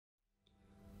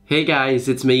Hey guys,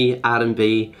 it's me, Adam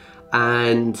B,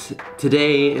 and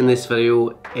today in this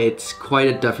video, it's quite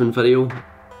a different video.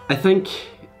 I think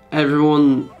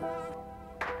everyone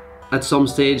at some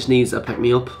stage needs a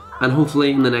pick-me-up, and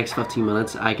hopefully in the next 15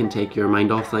 minutes I can take your mind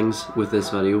off things with this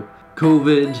video.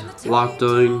 COVID,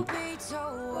 lockdown,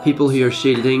 people who are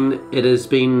shielding, it has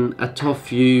been a tough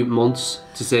few months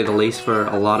to say the least for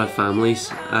a lot of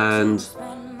families, and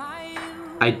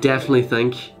I definitely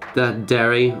think that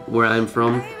Derry, where I'm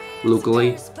from,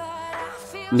 locally,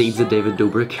 needs a David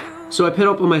Dobrik. So I put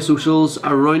up on my socials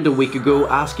around a week ago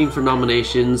asking for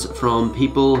nominations from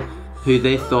people who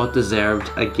they thought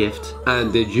deserved a gift.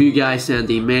 And did you guys send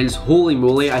emails? Holy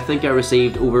moly, I think I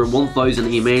received over 1,000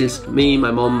 emails. Me,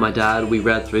 my mum, my dad, we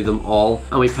read through them all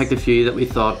and we picked a few that we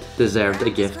thought deserved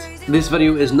a gift. This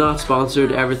video is not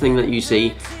sponsored. Everything that you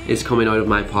see is coming out of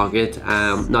my pocket.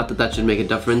 Not that that should make a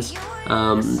difference.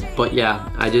 But yeah,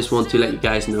 I just want to let you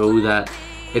guys know that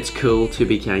it's cool to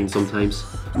be kind sometimes.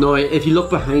 Now, if you look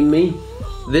behind me,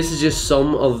 this is just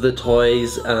some of the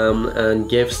toys and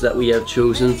gifts that we have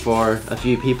chosen for a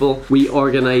few people. We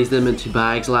organized them into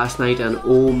bags last night and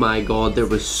oh my god, there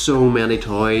was so many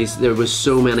toys. There was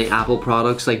so many Apple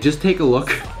products. Like, just take a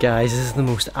look. Guys, this is the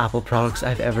most Apple products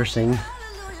I've ever seen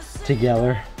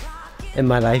together in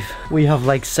my life. We have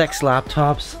like 6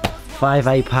 laptops, 5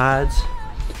 iPads,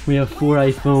 we have 4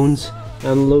 iPhones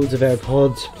and loads of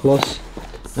AirPods plus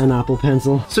an Apple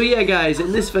Pencil. So yeah guys,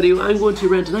 in this video I'm going to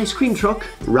rent an ice cream truck,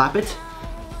 wrap it,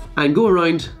 and go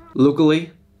around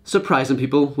locally surprising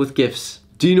people with gifts.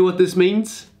 Do you know what this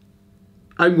means?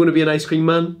 I'm going to be an ice cream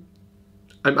man.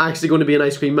 I'm actually going to be an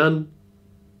ice cream man.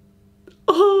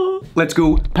 Oh. Let's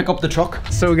go pick up the truck.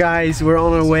 So guys, we're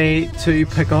on our way to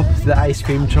pick up the ice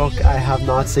cream truck. I have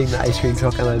not seen the ice cream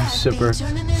truck and I'm super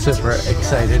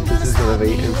excited. This is going to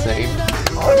be insane.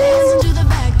 Oh.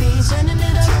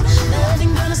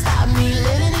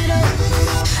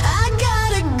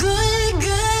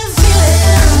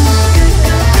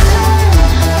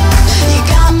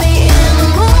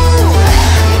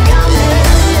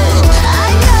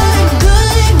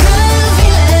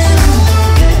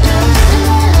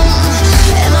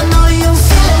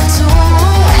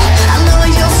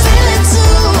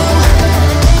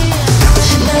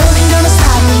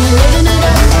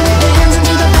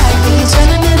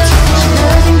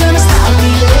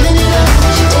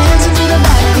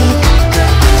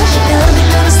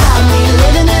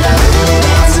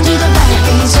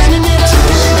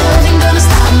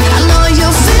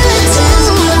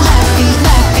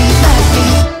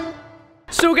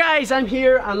 I'm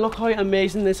here and look how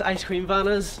amazing this ice cream van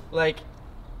is. Like,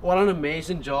 what an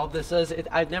amazing job this is.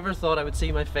 I'd never thought I would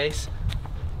see my face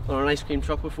on an ice cream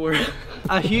truck before.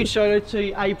 A huge shout out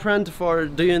to iPrint for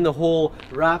doing the whole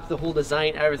wrap, the whole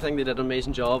design, everything. They did an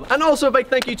amazing job. And also a big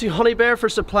thank you to Honey Bear for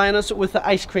supplying us with the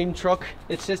ice cream truck.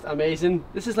 It's just amazing.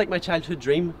 This is like my childhood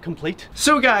dream complete.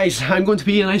 So guys, I'm going to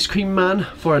be an ice cream man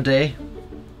for a day,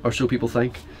 or so people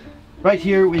think. Right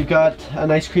here we've got an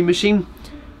ice cream machine.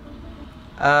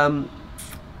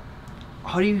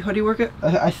 How do you work it?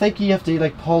 I think you have to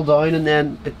like pull down and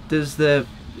then it does the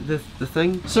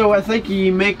thing. So I think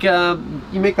you make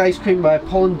the ice cream by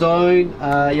pulling down.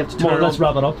 You have to turn it on. Let's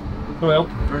wrap it up. Well,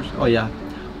 first. Oh yeah,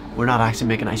 we're not actually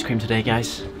making ice cream today,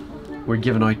 guys. We're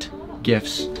giving out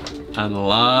gifts and a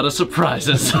lot of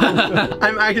surprises.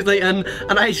 I'm actually in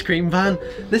an ice cream van.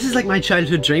 This is like my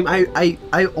childhood dream.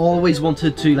 I always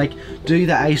wanted to like do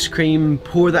the ice cream,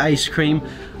 pour the ice cream.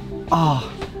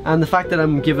 Oh, and the fact that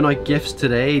I'm giving out gifts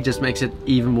today just makes it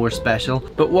even more special.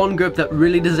 But one group that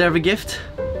really deserve a gift,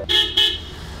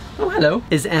 oh hello,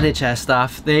 is NHS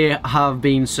staff. They have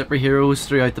been superheroes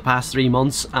throughout the past 3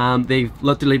 months. They've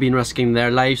literally been risking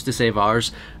their lives to save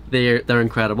ours. They're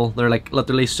incredible. They're like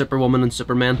literally Superwoman and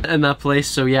Superman in that place.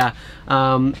 So yeah,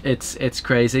 it's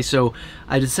crazy. So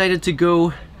I decided to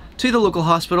go to the local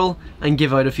hospital and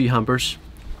give out a few hampers.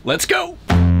 Let's go!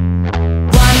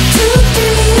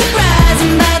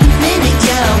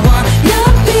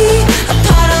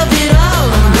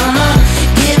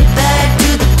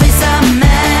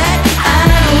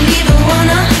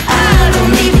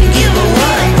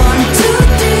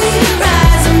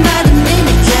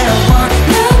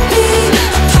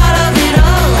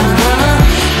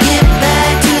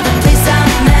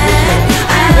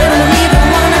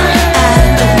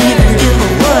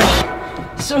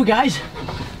 So guys,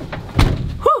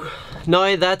 whew,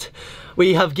 now that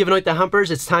we have given out the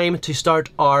hampers, it's time to start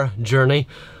our journey.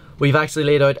 We've actually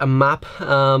laid out a map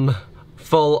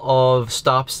full of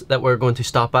stops that we're going to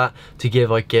stop at to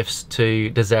give out gifts to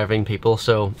deserving people.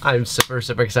 So I'm super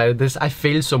excited. I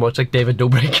feel so much like David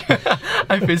Dobrik.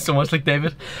 I feel so much like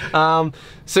David.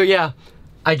 So yeah,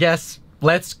 I guess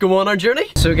let's go on our journey.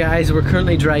 So guys, we're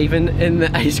currently driving in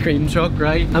the ice cream truck,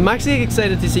 right? I'm actually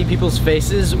excited to see people's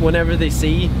faces whenever they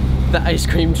see the ice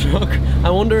cream truck.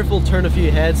 I wonder if we'll turn a few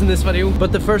heads in this video.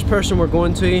 But the first person we're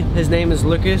going to, his name is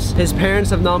Lucas. His parents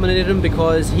have nominated him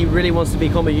because he really wants to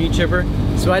become a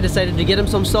YouTuber. So I decided to get him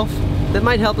some stuff that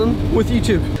might help him with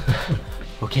YouTube.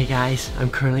 Okay guys, I'm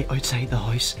currently outside the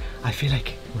house. I feel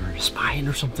like we're spying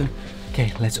or something.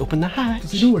 Okay, let's open the hatch.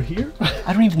 Does he know we're here?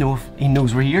 I don't even know if he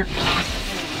knows we're here.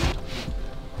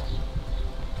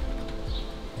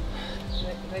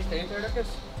 Nice day there,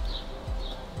 Lucas.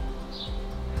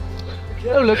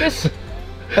 Hello, Lucas.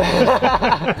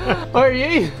 How are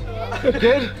you?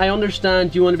 Good. I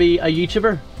understand you want to be a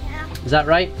YouTuber. Yeah. Is that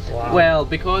right? Wow. Well,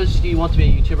 because you want to be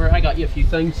a YouTuber, I got you a few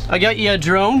things. I got you a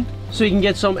drone so you can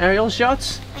get some aerial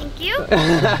shots. Thank you.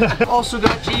 Also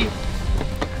got you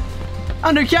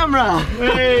under camera.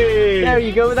 Hey! There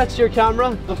you go, that's your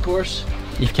camera, of course.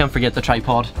 You can't forget the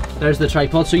tripod. There's the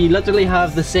tripod, so you literally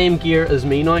have the same gear as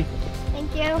me now.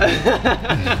 Thank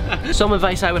you. Some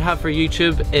advice I would have for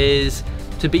YouTube is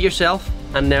to be yourself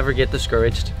and never get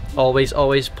discouraged. Always,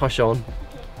 always push on.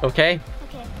 Okay?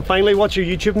 Okay. Finally, what's your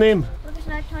YouTube name? Lucas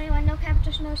Noah 21, no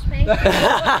captors, no space.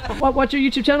 What's your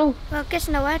YouTube channel? Lucas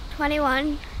Noah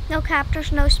 21, no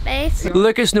captors, no space.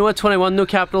 Lucas Noah 21, no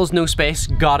capitals, no space.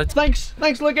 Got it. Thanks,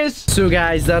 Lucas. So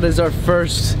guys, that is our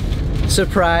first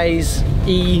surprise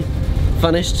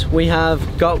finished. We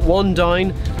have got one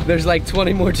down. There's like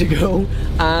 20 more to go,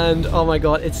 and oh my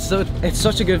god, it's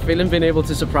such a good feeling being able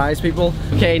to surprise people.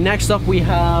 Okay, next up we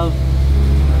have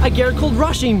a girl called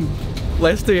Roisin.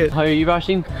 Let's do it. How are you,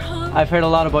 Roisin? I've heard a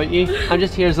lot about you. I'm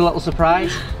just here as a little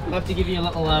surprise. I have to give you a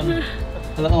little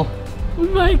Oh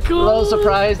my god. little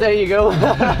surprise. There you go.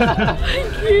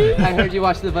 Thank you. I heard you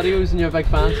watch the videos and you're a big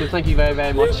fan, so thank you very,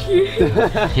 very much.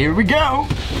 Here we go.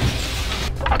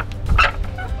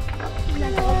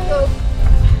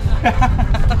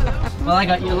 Well, I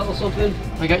got you a little something.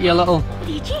 I got you a little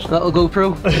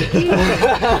GoPro.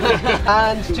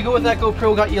 And to go with that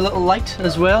GoPro, got you a little light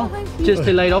as well, just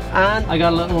to light up. And I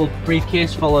got a little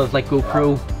briefcase full of like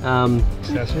GoPro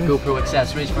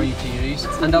accessories for you to use.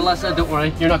 And Alyssa, don't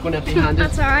worry, you're not going to empty-handed.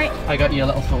 That's alright. I got you a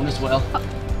little phone as well.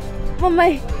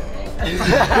 Mummy.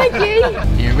 Thank you.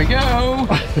 Here we go.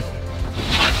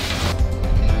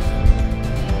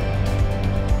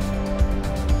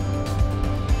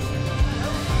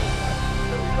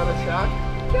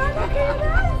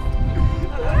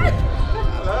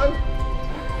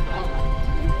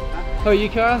 How are you,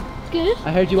 Cara? Good.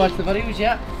 I heard you watch the videos,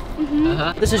 yeah?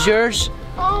 This is yours.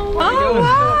 Oh, No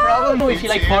problem. If you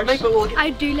like Fortnite, but we'll get... I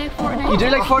do like Fortnite. You do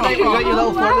like Fortnite? We got your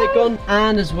little Fortnite gun.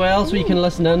 And as well, so you can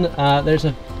listen in, there's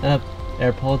a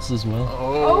AirPods as well.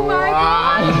 Oh my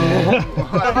god.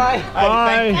 Bye-bye.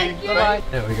 Bye. Thank you. Bye-bye.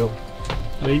 There we go.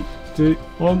 3, 2,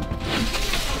 1.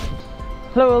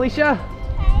 Hello, Alicia.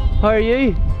 How are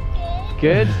you?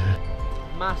 Good.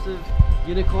 Massive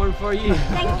unicorn for you.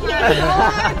 Thank you.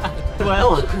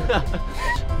 Well.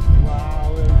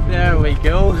 There we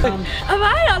go. Am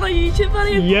I on a YouTube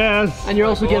video? Yes. And you're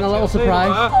also getting a little surprise.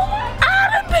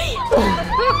 R&B.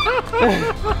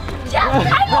 Yes,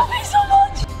 I love you so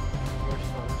much.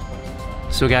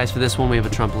 So guys, for this one we have a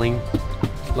trampoline.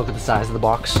 Look at the size of the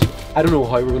box. I don't know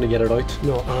how we're going to get it out.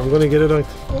 No, I'm gonna get it out.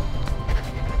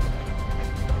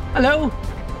 Hello.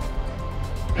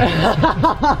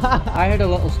 I heard a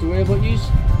little story about yous.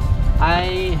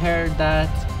 I heard that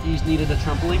yous needed a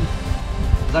trampoline.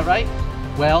 Is that right?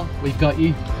 Well, we've got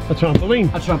you A trampoline.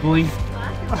 a trampoline.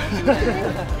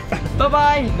 Bye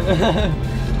bye.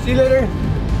 See you later.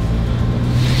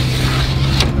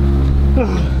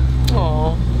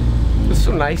 Aww, it's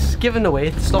so nice. Giving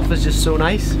away stuff is just so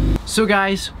nice. So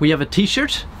guys, we have a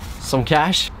t-shirt, some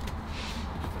cash.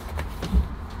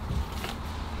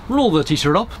 Roll the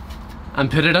t-shirt up and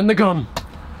put it in the gun.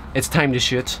 It's time to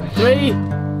shoot. 3,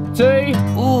 2,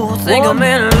 Ooh, think I'm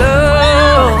in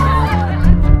love.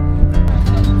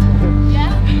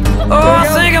 Oh, I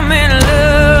think I'm in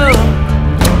love.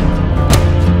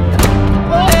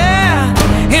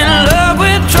 Yeah, in love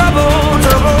with trouble,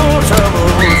 trouble, trouble,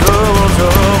 trouble,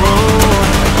 trouble.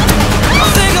 I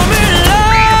think I'm in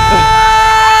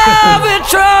love with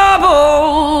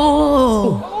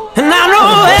trouble. And I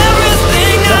know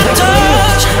everything I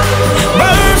touch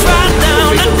burns right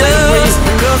down to dust.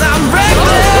 'Cause I'm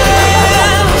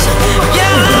reckless.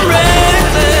 Yeah, I'm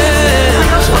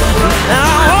reckless. And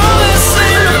I always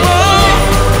seem to fall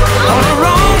on the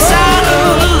wrong side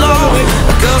of the law.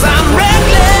 'Cause I'm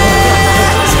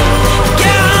reckless.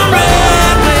 Yeah, I'm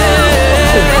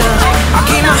reckless. I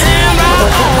keep my hand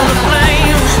right on the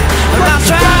flame. And I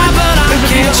try, but I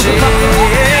can't change.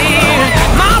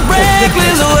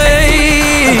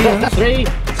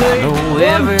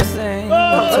 everything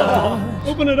I touch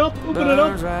Open it up, open it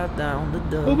burns up. right down the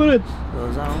dust. Open it.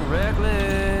 'Cause I'm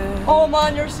reckless. Oh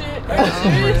man, you're serious? Are you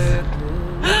serious?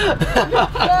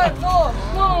 No.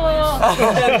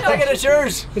 Take it, it's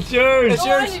yours. It's yours. It's Oh,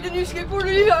 I yours. need a new skateboard.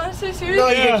 Are you honestly serious? No,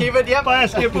 you can keep it, yep. Buy a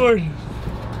skateboard.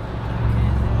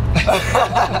 Oh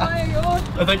my god.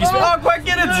 I think you oh, quick,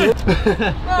 get it!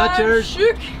 That's yours.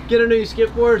 Shook. Get a new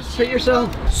skateboard, treat yourself.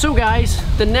 So guys,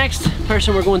 the next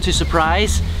person we're going to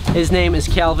surprise, his name is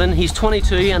Kelvin. He's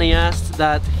 22 and he asked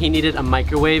that he needed a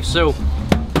microwave, so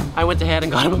I went ahead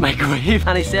and got him a microwave.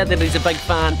 And he said that he's a big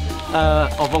fan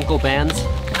of Uncle Ben's.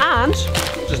 And,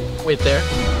 just wait there,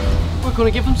 we're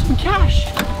going to give him some cash.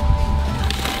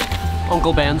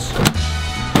 Uncle Ben's.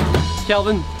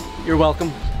 Kelvin, you're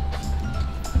welcome.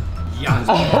 Yes.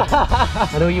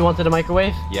 I know you wanted a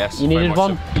microwave. Yes. You very needed much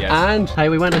one. so. Yes. And hey,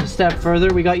 we went a step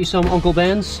further. We got you some Uncle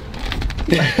Ben's.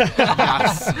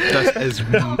 Yes. This is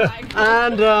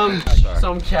And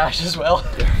some cash as well.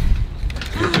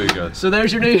 you're too good. So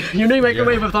there's your new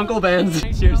microwave with Uncle Ben's.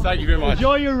 Cheers, thank you very much.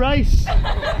 Enjoy your rice.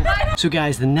 So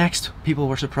guys, the next people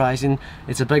we're surprising,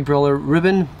 it's a big brother,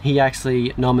 Ruben. He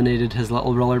actually nominated his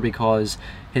little brother because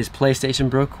his PlayStation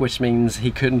broke, which means he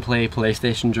couldn't play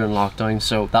PlayStation during lockdown,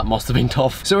 so that must have been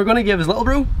tough. So we're gonna give his little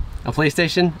bro a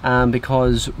PlayStation, and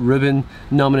because Ruben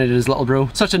nominated his little bro,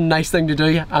 such a nice thing to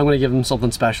do, I'm gonna give him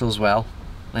something special as well.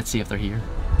 Let's see if they're here.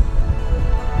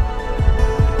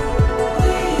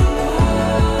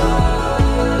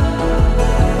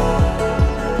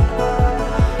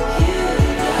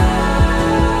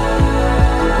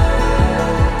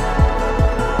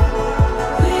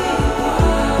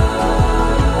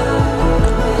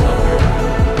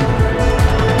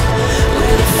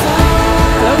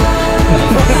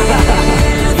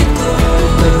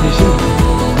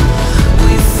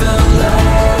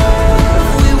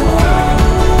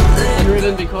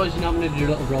 Because you nominated your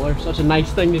little brother, such a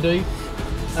nice thing to do,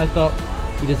 I thought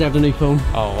you deserved a new phone.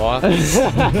 Oh, what?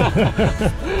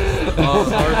 Oh,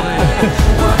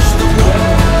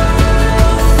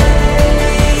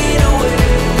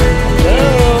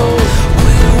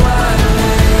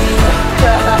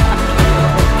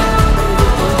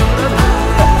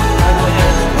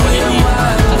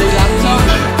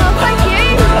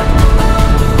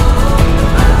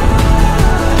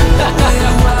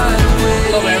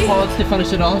 To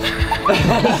finish it off.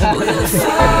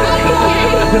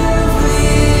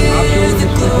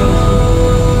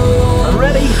 I'm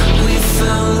ready.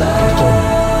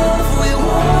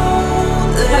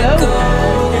 Hello.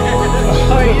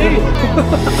 How are you?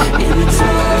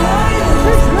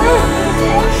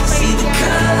 See the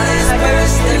colors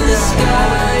burst in the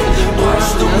sky. Watch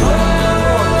the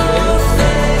world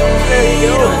fade. There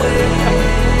you go.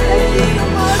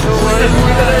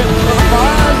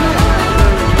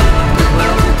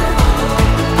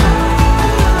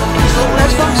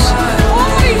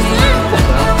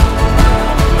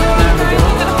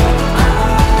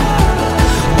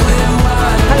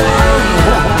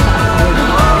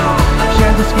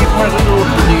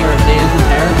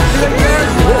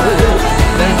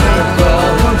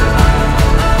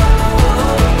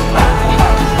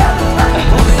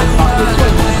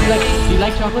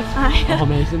 Oh,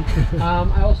 amazing.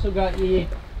 I also got you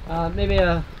maybe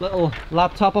a little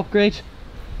laptop upgrade.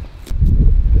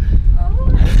 A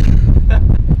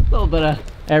little bit of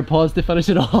AirPods to finish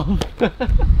it off.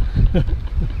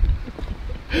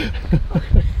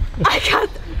 I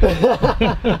can't.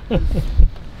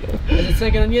 Is it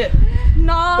sinking on you?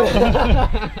 No.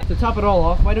 To top it all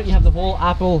off, why don't you have the whole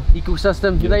Apple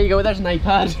ecosystem? There you go, there's an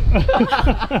iPad.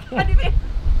 I didn't even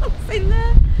see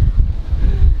that.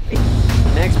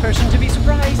 Next person to be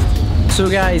surprised. So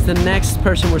guys, the next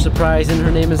person we're surprising,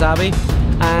 her name is Abby,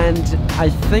 and I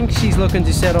think she's looking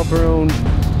to set up her own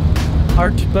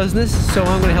art business, so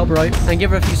I'm going to help her out and give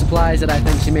her a few supplies that I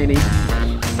think she may need.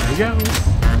 Here we go.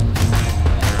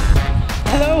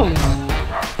 Hello.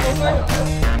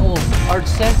 Oh, art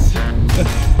sets.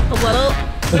 A little.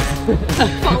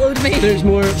 Followed me. There's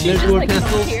more like,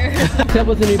 pencils. here. Except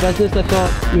with the new business, I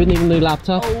thought you would need a new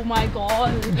laptop. Oh my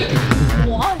god.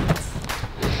 What?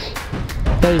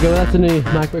 There you go, that's a new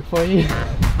MacBook for you.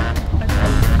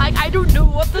 I don't know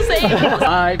what to say.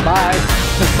 Alright, bye.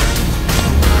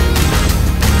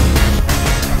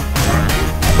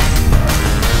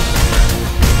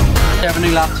 You have a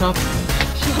new laptop?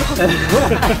 No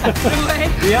way.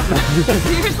 Yep.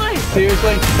 Seriously?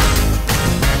 Seriously.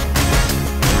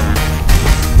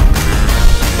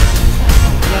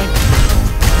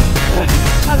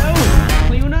 Hello!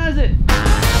 Leona, is it?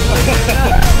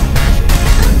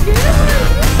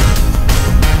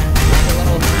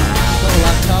 Little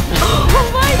laptop. Oh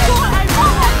my god, I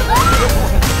want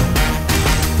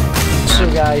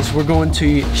guys, we're going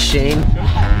to Shane.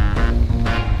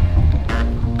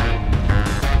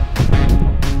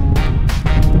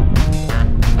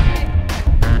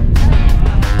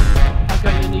 I've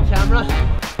got you a new camera.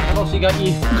 I've also got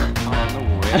you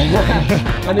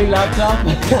a new laptop.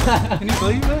 Can you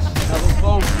believe this?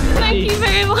 Thank you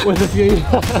very much. With a few.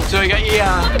 So I got you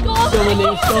God. some of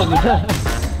new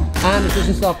stuff. And it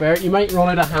doesn't stop there. You might run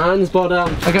out of hands, but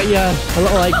I got you a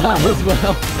little iPad as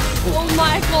well. Oh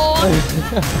my god.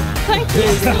 Thank you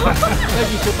so much.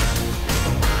 Thank you so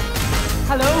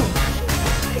Hello.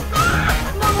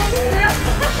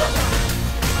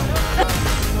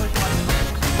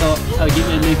 So I'll give you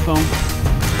a new phone.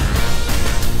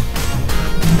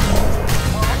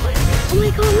 Oh my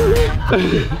god, Mommy.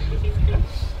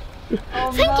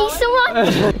 Thank you so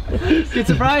much. Good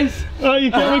surprise. Oh,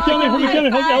 you can't hold your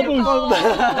elbows.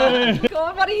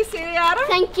 God, what do you say to Adam?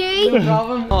 Thank you. No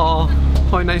problem. Oh,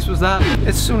 how nice was that?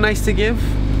 It's so nice to give.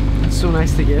 It's so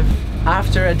nice to give.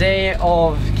 After a day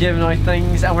of giving out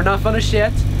things, and we're not finished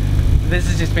yet, this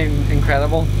has just been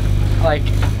incredible. Like,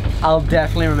 I'll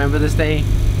definitely remember this day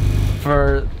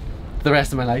for the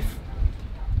rest of my life.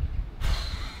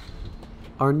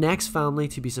 Our next family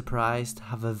to be surprised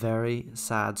have a very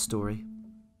sad story.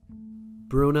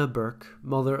 Bruna Burke,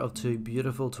 mother of two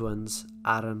beautiful twins,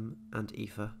 Adam and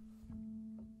Aoife.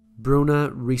 Bruna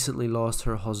recently lost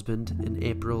her husband in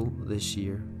April this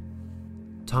year.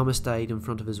 Thomas died in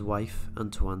front of his wife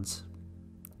and twins.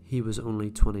 He was only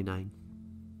 29.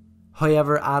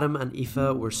 However, Adam and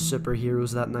Aoife were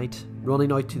superheroes that night,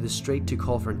 running out to the street to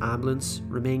call for an ambulance,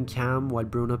 remain calm while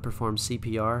Bruna performed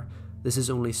CPR. This is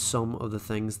only some of the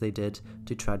things they did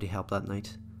to try to help that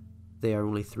night. They are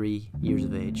only 3 years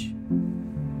of age.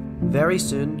 Very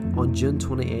soon, on June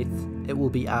 28th, it will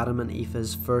be Adam and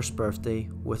Aoife's first birthday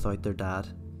without their dad.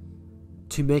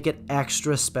 To make it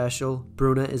extra special,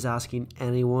 Bruna is asking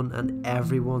anyone and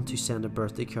everyone to send a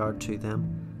birthday card to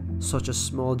them. Such a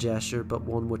small gesture, but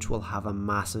one which will have a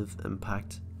massive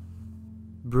impact.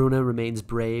 Bruna remains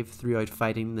brave throughout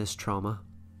fighting this trauma.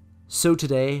 So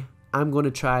today, I'm going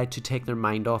to try to take their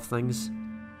mind off things.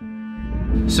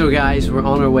 So guys, we're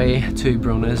on our way to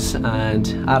Bruna's and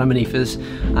Adam and Aoife's,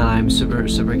 and I'm super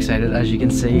excited. As you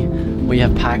can see, we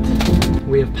have packed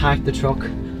the truck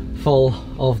full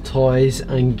of toys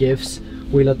and gifts.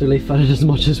 We literally fitted as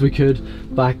much as we could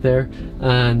back there,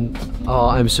 and oh,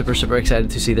 I'm super excited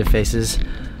to see their faces.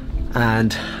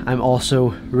 And I'm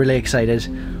also really excited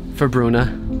for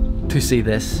Bruna to see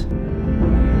this.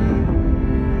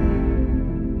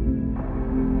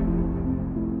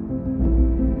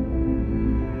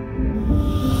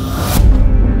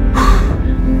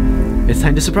 It's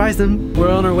time to surprise them.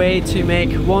 We're on our way to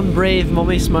make one brave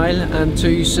mummy smile and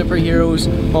two superheroes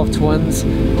of twins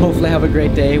hopefully have a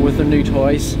great day with their new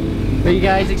toys. Are you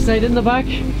guys excited in the back?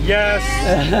 Yes.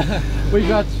 We've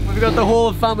got the whole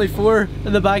of family 4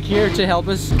 in the back here to help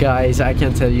us. Guys, I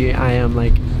can't tell you, I am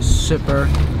like super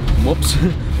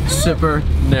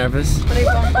nervous.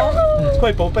 It's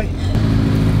quite bumpy.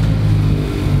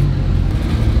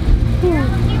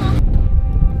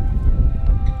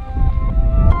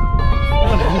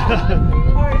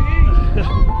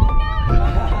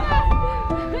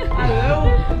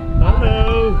 Hello.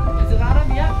 Is it Adam?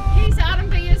 Yeah. He's Adam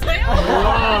B as well.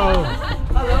 Wow.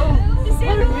 Hello.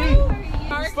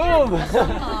 Boom.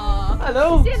 Hello.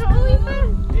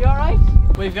 Are you alright?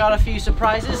 We've got a few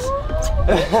surprises. Oh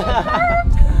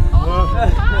my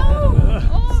god.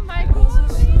 Oh my god.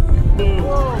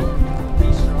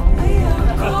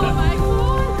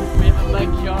 We have a big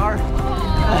jar.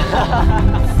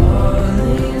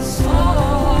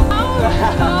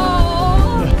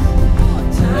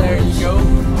 There you go.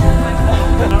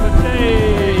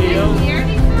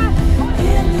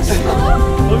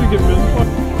 Let me get really far.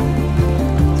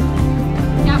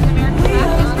 Captain America.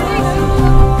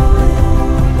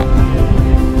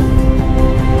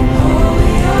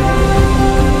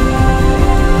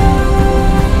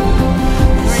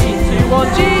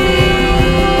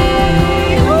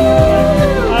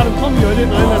 Adam, come here, I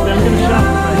didn't know that. I'm going to shop.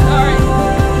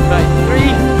 Right, 3,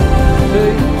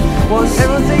 2,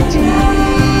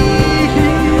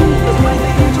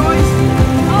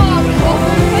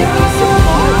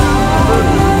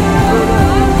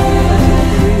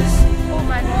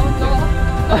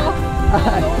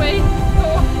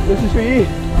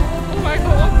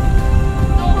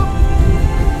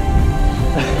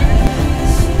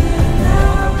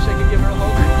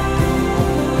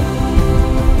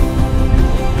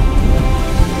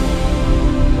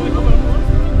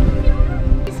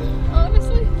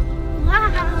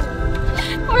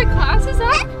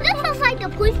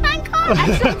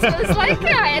 It's like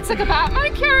it's like a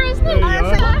Batman car, isn't it?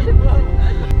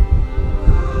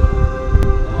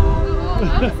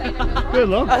 Good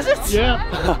luck. Is it? Yeah.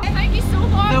 Thank you so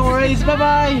much. No worries. Bye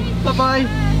bye. Bye bye.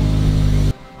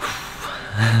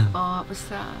 Oh, it was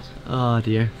sad. Oh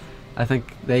dear. I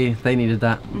think they needed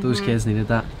that. Those kids needed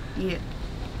that. Yeah.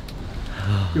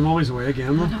 Your mommy's away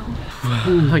again though.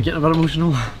 I get a bit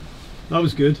emotional. That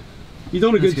was good. You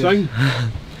done a good That's good.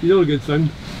 thing. You done a good thing.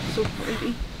 So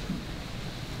pretty.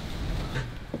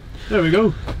 There we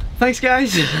go. Thanks,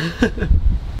 guys.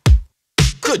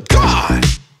 Good God,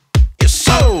 you're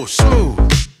so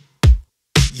smooth.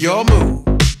 Your move,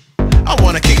 I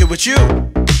wanna kick it with you.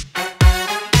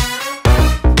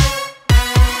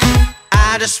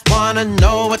 I just wanna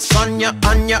know what's on your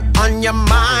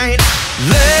mind.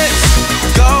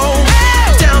 Let's go.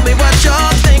 Tell me what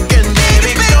you're thinking,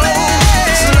 baby. Go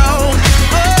slow.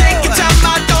 Take your time,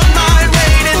 I don't mind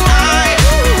waiting. I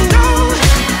know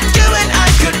you and I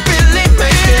could really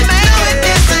make it. No, it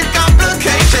isn't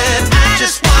complicated. I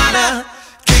just wanna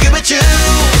kick it with you.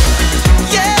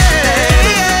 Yeah,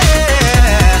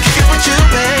 kick it with you,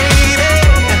 baby.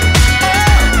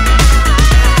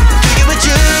 Kick it with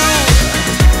you.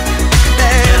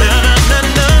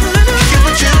 Kick it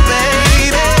with you, baby.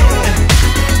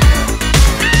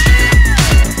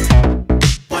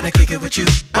 Wanna kick it with you.